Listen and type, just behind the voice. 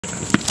No.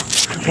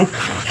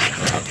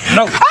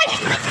 No.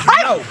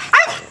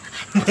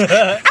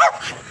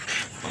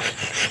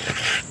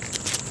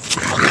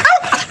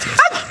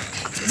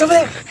 It's over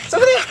there. It's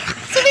over there.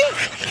 It's over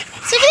there.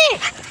 It's over there.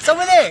 It's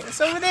over there.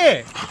 It's over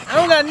there. I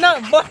don't got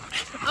nothing, boy.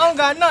 I don't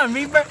got nothing,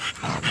 Reaper.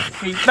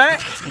 Reaper.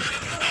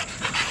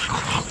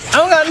 I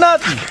don't got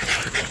nothing.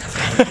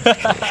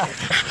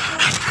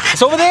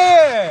 It's over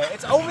there.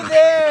 It's over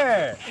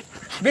there.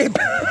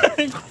 Reaper.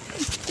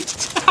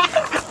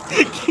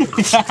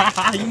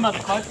 You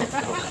motherfucker.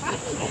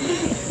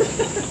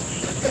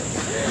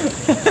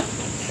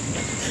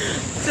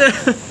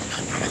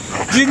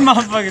 These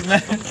motherfuckers,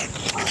 man.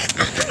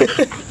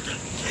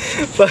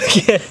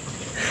 Fuck yeah.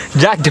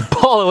 Jack the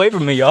ball away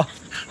from me, y'all.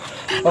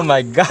 Oh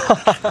my god.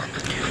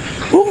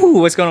 Ooh,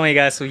 what's going on, you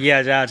guys? So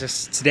yeah,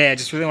 just today I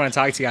just really want to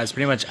talk to you guys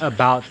pretty much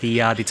about the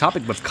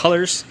topic of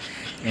colors.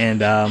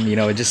 And you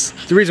know, just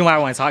the reason why I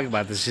want to talk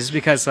about this is just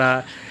because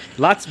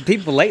lots of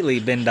people lately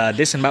been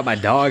dissing about my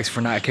dogs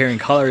for not carrying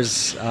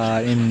colors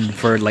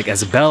for like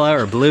Isabella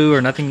or Blue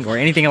or nothing or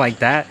anything like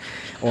that,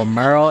 or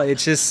Merle.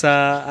 It's just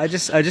I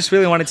just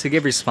really wanted to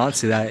give a response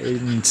to that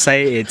and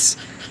say it's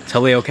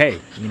totally okay.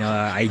 You know,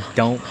 I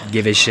don't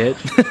give a shit.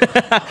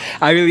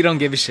 I really don't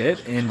give a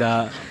shit. And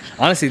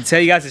honestly, to tell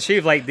you guys the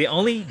truth, like the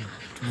only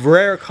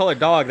rare color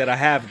dog that I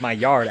have in my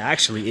yard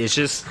actually is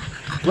just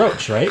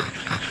Roach, right?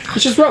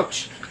 It's just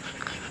Roach.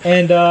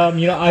 And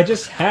you know, I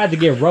just had to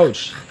get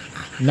Roach.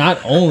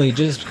 Not only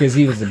just because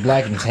he was a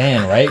black and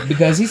tan, right?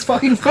 Because he's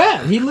fucking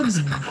fat. He looks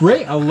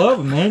great. I love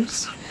him, man.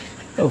 Just,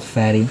 oh,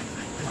 fatty.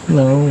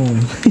 No.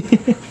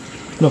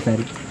 No,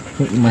 fatty.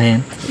 My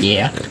hand.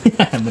 Yeah.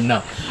 But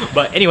no.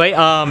 But anyway,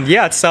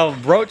 yeah, so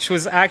Roach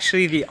was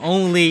actually the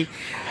only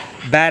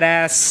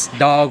badass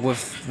dog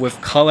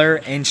with color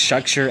and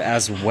structure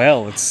as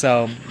well.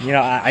 So, you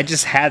know, I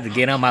just had to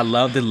get him. I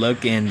love the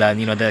look and,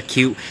 you know, the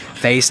cute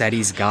face that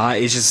he's got.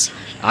 It's just...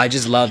 I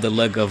just love the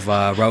look of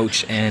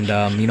Roach and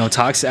you know,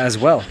 Tox as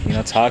well. You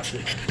know, Tox,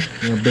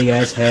 you know, big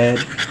ass head.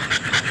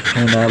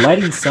 And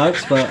lighting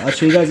sucks, but I'll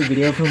show you guys a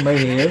video of him right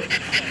here.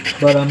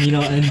 But you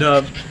know, and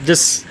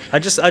I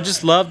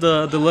just love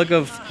the look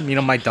of, you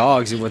know, my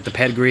dogs with the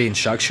pedigree and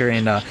structure.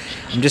 And I'm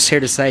just here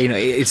to say, you know,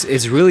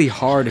 it's really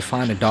hard to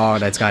find a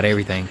dog that's got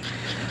everything.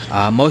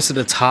 Most of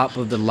the top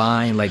of the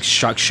line, like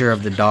structure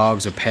of the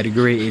dogs or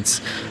pedigree, it's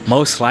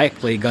most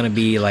likely gonna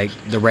be like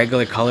the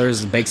regular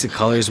colors, the basic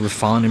colors with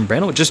fawn and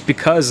brindle, just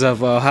because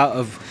of what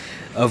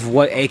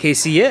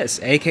AKC is.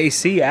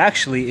 AKC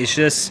actually is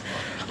just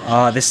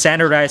the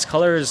standardized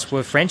colors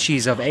with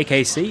Frenchies of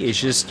AKC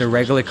is just the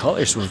regular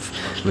colors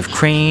with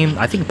cream,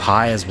 I think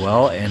pie as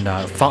well, and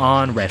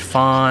fawn, red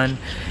fawn,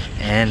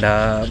 and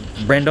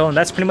brindle, and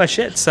that's pretty much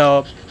it.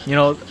 So, you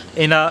know,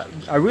 and I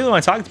really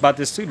want to talk about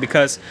this too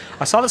because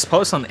I saw this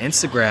post on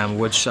Instagram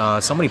which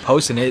somebody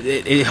posted.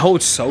 It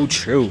holds so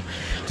true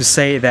to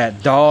say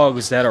that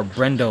dogs that are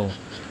brindle,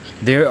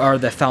 they are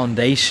the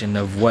foundation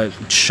of what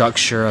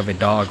structure of a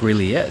dog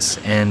really is.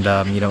 And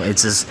you know,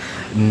 it's just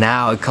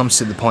now it comes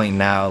to the point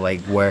now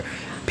like where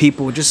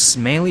people just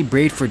mainly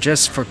breed for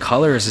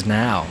colors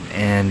now.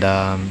 And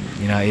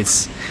you know,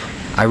 it's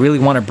I really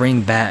want to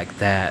bring back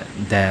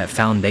that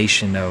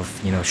foundation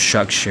of, you know,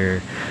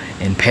 structure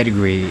and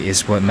pedigree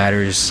is what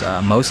matters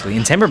mostly,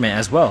 and temperament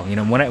as well. You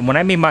know, when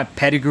I mean by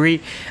pedigree,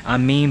 I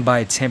mean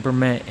by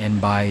temperament and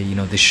by, you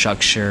know, the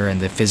structure and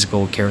the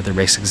physical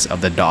characteristics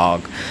of the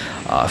dog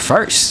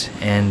first.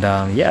 And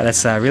yeah,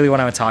 that's really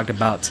what I talked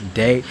about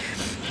today.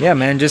 Yeah,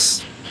 man,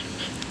 just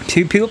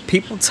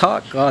people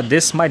talk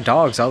diss my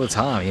dogs all the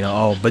time. You know,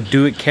 oh, but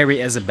do it carry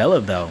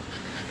Isabella though?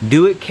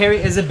 Do it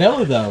carry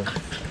Isabella though?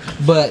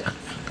 But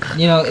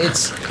you know,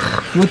 it's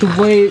with the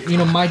way, you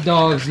know, my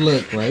dogs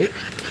look, right?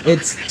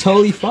 It's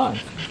totally fun.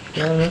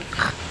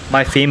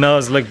 My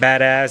females look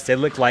badass. They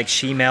look like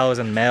she-males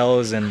and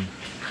males, and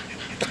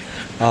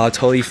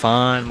totally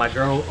fun. My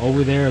girl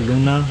over there,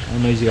 Luna, I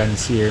don't know if you guys can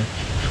see her.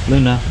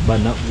 Luna, but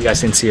no, you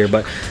guys didn't see her.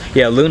 But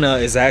yeah, Luna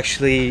is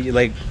actually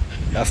like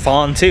a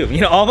fawn too.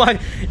 You know,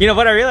 you know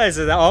what I realized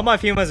is that all my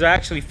females are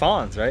actually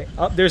fawns, right?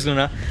 Oh, there's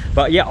Luna.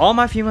 But yeah, all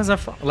my females are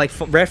like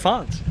red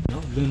fawns. You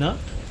know, Luna,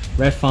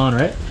 red fawn,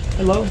 right?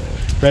 Hello,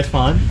 red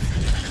fawn,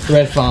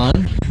 red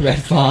fawn,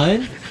 red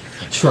fawn.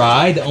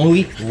 Try the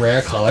only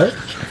rare color,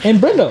 and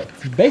brindle,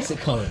 basic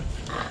color.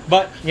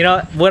 But you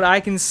know what I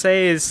can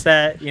say is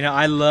that, you know,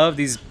 I love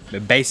these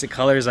basic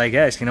colors. I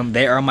guess, you know,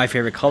 they are my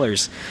favorite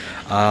colors.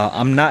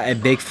 I'm not a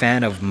big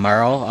fan of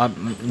Merle.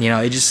 You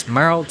know,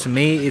 Merle to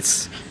me,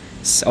 it's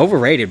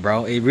overrated,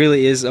 bro. It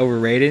really is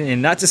overrated,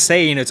 and not to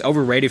say, you know, it's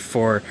overrated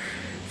for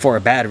a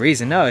bad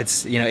reason. No,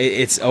 it's, you know,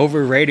 it's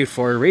overrated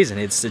for a reason.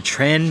 It's the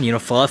trend. You know,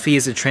 fluffy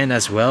is a trend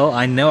as well.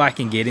 I know I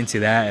can get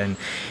into that and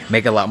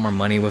make a lot more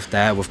money with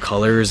that, with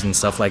colors and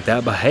stuff like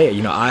that. But hey,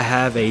 you know, I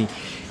have a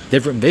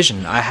different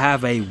vision. I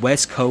have a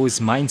West Coast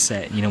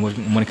mindset, you know,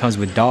 when it comes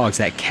with dogs,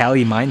 that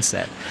Cali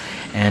mindset.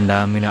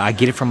 And you know, I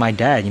get it from my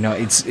dad. You know,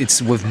 it's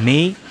with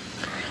me,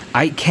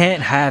 I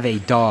can't have a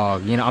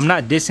dog. You know, I'm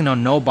not dissing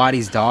on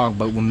nobody's dog,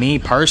 but with me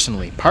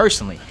personally,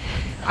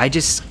 I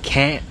just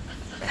can't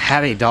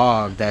have a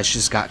dog that's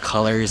just got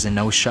colors and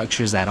no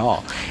structures at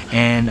all.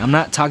 And I'm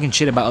not talking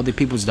shit about other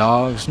people's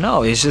dogs.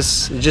 No, it's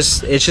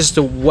just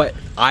what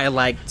I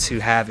like to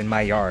have in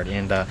my yard.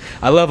 And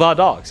I love all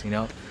dogs, you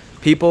know.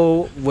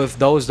 People with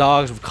those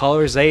dogs with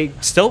colors, they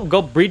still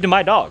go breed to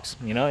my dogs,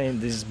 you know.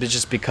 And this is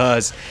just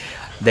because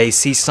they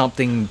see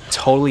something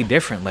totally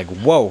different. Like,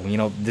 whoa, you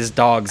know, this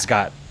dog's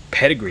got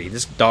pedigree.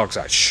 This dog's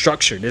got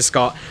structure. This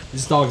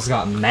dog's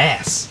got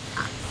mass.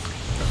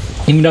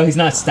 Even though he's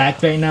not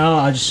stacked right now,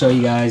 I'll just show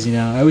you guys, you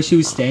know. I wish he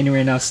was standing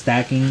right now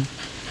stacking.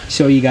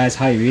 Show you guys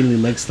how he really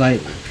looks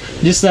like.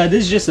 Just this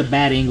is just a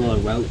bad angle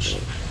of Roach.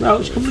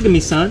 Roach, come look at me,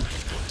 son.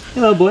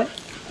 Hello, boy.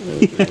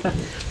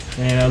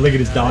 And look at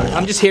his dog.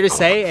 I'm just here to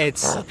say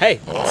it's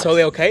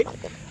totally okay.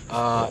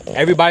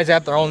 Everybody's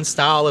got their own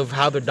style of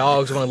how their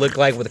dogs want to look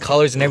like with the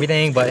colors and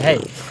everything, but hey,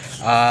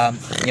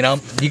 you know,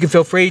 you can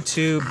feel free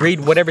to breed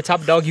whatever type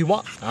of dog you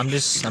want. I'm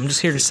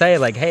just here to say,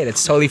 like, hey,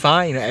 that's totally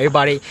fine. You know,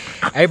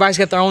 everybody's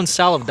got their own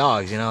style of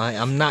dogs. You know,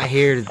 I'm not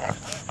here to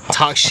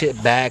talk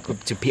shit back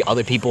to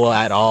other people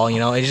at all. You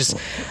know,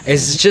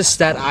 it's just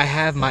that I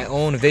have my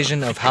own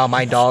vision of how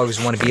my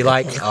dogs want to be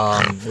like,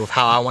 with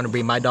how I want to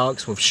breed my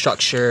dogs, with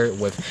structure,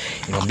 with,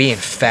 you know, being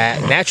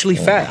fat, naturally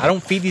fat. I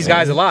don't feed these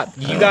guys a lot.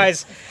 You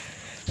guys.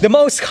 The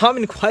most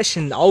common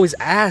question always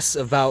asked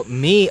about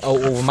me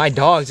or my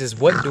dogs is,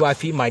 what do I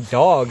feed my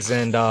dogs?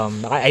 And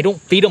I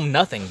don't feed them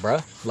nothing,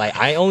 bruh. Like,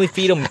 I only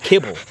feed them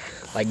kibble.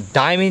 Like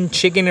diamond,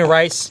 chicken and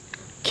rice,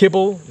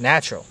 kibble,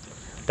 natural.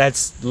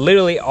 That's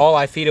literally all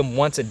I feed them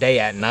once a day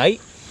at night.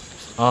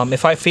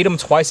 If I feed them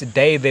twice a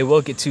day, they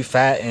will get too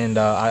fat, and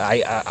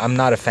I'm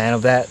not a fan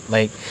of that.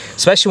 Like,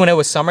 especially when it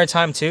was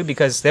summertime too,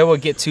 because they will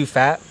get too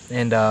fat,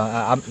 and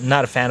I'm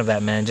not a fan of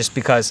that, man. Just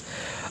because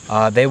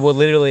they will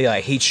literally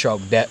like heat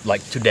stroke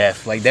to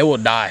death. Like, they will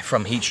die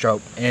from heat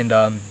stroke, and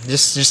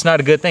just not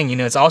a good thing. You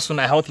know, it's also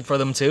not healthy for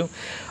them too,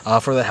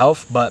 for the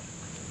health. But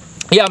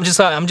yeah, I'm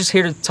just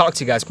here to talk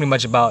to you guys pretty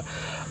much about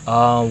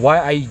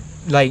why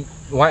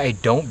I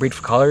don't breed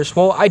for colors.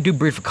 Well, I do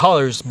breed for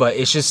colors, but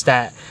it's just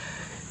that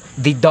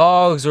the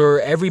dogs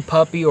or every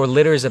puppy or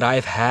litters that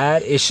I've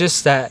had, it's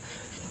just that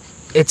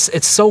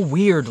it's so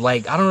weird.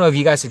 Like, I don't know if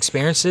you guys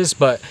experience this,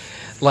 but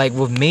like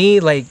with me,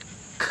 like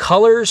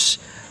colors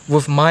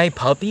with my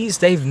puppies,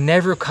 they've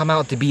never come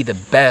out to be the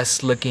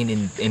best looking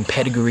in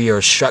pedigree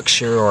or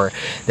structure, or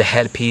the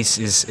headpiece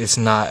is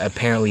not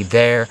apparently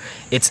there.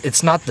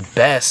 It's not the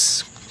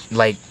best.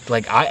 Like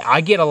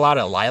I get a lot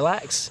of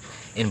lilacs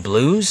and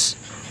blues,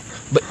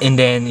 and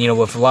then, you know,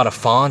 with a lot of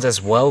fawns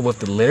as well with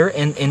the litter,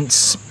 and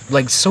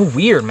like, so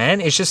weird,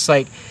 man. It's just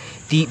like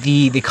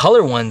the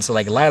color ones,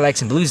 like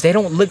lilacs and blues, they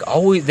don't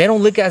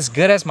look as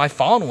good as my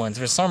fawn ones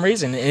for some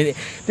reason.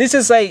 This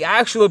is like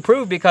actual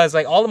proof, because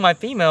like all of my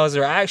females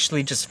are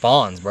actually just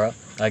fawns, bro.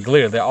 Like,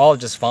 literally, they're all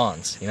just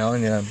fawns, you know.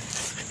 And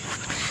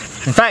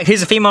in fact,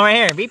 here's a female right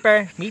here.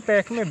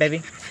 Beeper, come here,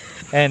 baby.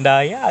 And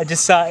yeah,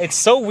 just it's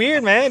so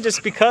weird, man.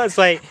 Just because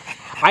like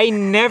I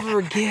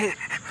never get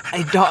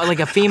a dog, like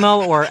a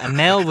female or a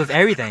male with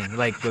everything,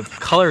 like with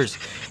colors.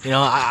 You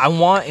know, I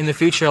want in the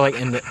future, I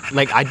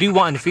do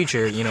want in the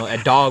future, you know, a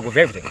dog with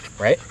everything,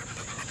 right?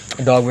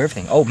 A dog with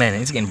everything. Oh man,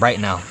 it's getting bright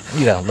now.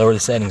 You gotta lower the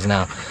settings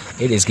now.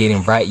 It is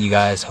getting bright, you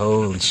guys.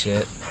 Holy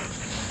shit.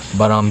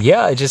 But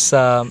yeah, it just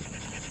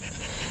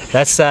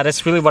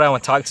that's really what I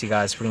want to talk to you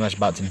guys pretty much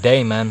about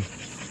today, man.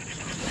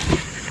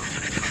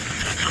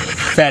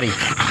 Fatty,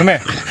 come here.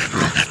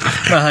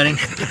 Come on, honey.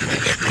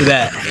 Look at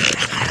that.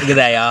 Look at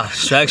that, y'all.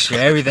 Structure,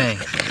 everything.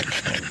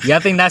 Y'all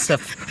think that's a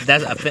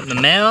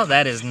male?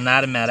 That is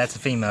not a male. That's a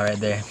female right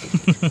there.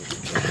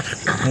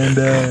 And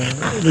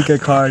look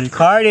at Cardi.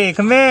 Cardi,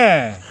 come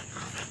here.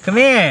 Come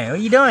here. What are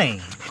you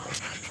doing?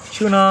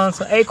 Chewing on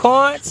some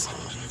acorns?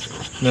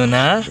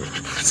 Luna.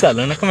 What's up,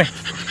 Luna? Come here.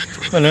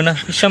 Come on, Luna.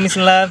 You show me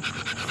some love.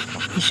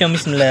 You show me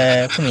some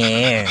love. Come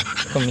here.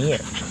 Come here.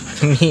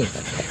 Come here.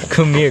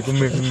 Come here. Come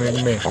here. Come here.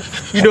 Come here.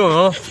 What you doing,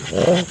 huh?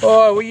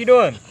 Oh, what you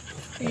doing?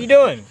 What you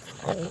doing?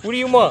 What do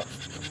you want?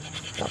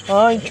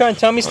 Oh, you trying to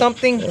tell me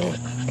something?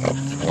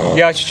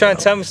 Yeah, she's trying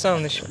to tell me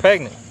something, that she's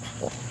pregnant.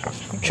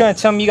 You trying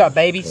to tell me you got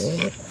babies?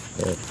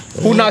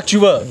 Who knocked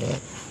you up?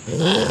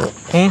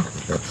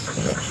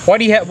 Why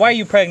are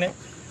you pregnant?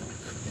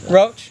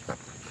 Roach?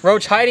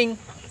 Roach hiding?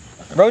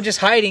 Roach is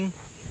hiding.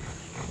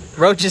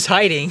 Roach is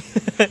hiding.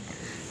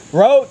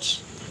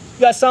 Roach,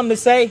 you got something to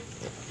say?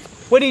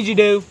 What did you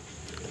do?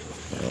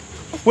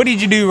 What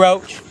did you do,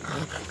 Roach?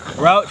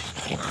 Roach?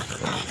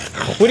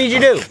 What did you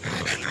do?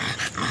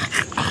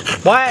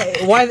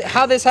 Why,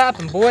 how this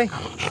happened, boy?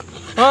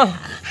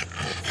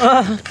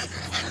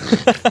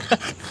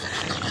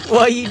 What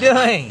are you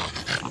doing?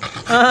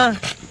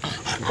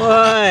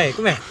 Boy,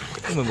 come here.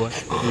 Come here, boy.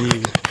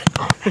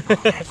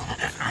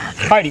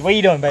 Hardy, what are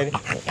you doing, baby?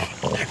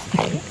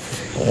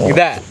 Look at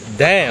that.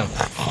 Damn.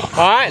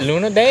 Alright,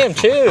 Luna, damn,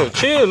 chill.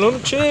 Chill, Luna,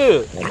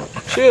 chill.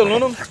 Chill,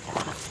 Luna.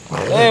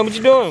 Damn, what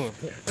you doing?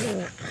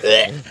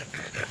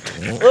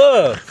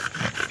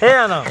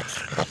 Hell no.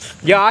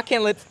 Yo, I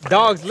can't let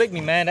dogs lick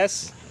me, man.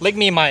 Lick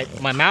me in my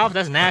mouth.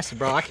 That's nasty,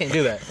 bro. I can't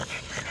do that.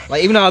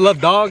 Like, even though I love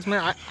dogs,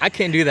 man, I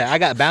can't do that. I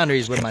got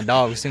boundaries with my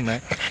dogs too,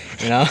 man.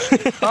 You know?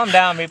 Calm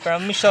down, me, bro.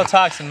 Let me show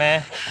Toxin,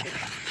 man.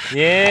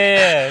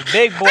 Yeah,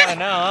 big boy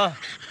now, huh?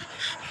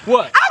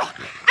 What?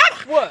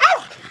 What?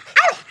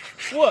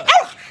 What?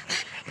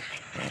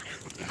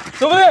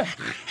 It's over there.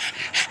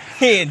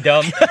 He ain't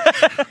dumb.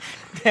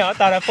 Damn, I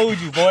thought I fooled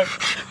you, boy.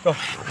 Go.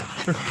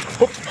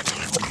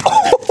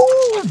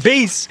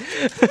 Beast.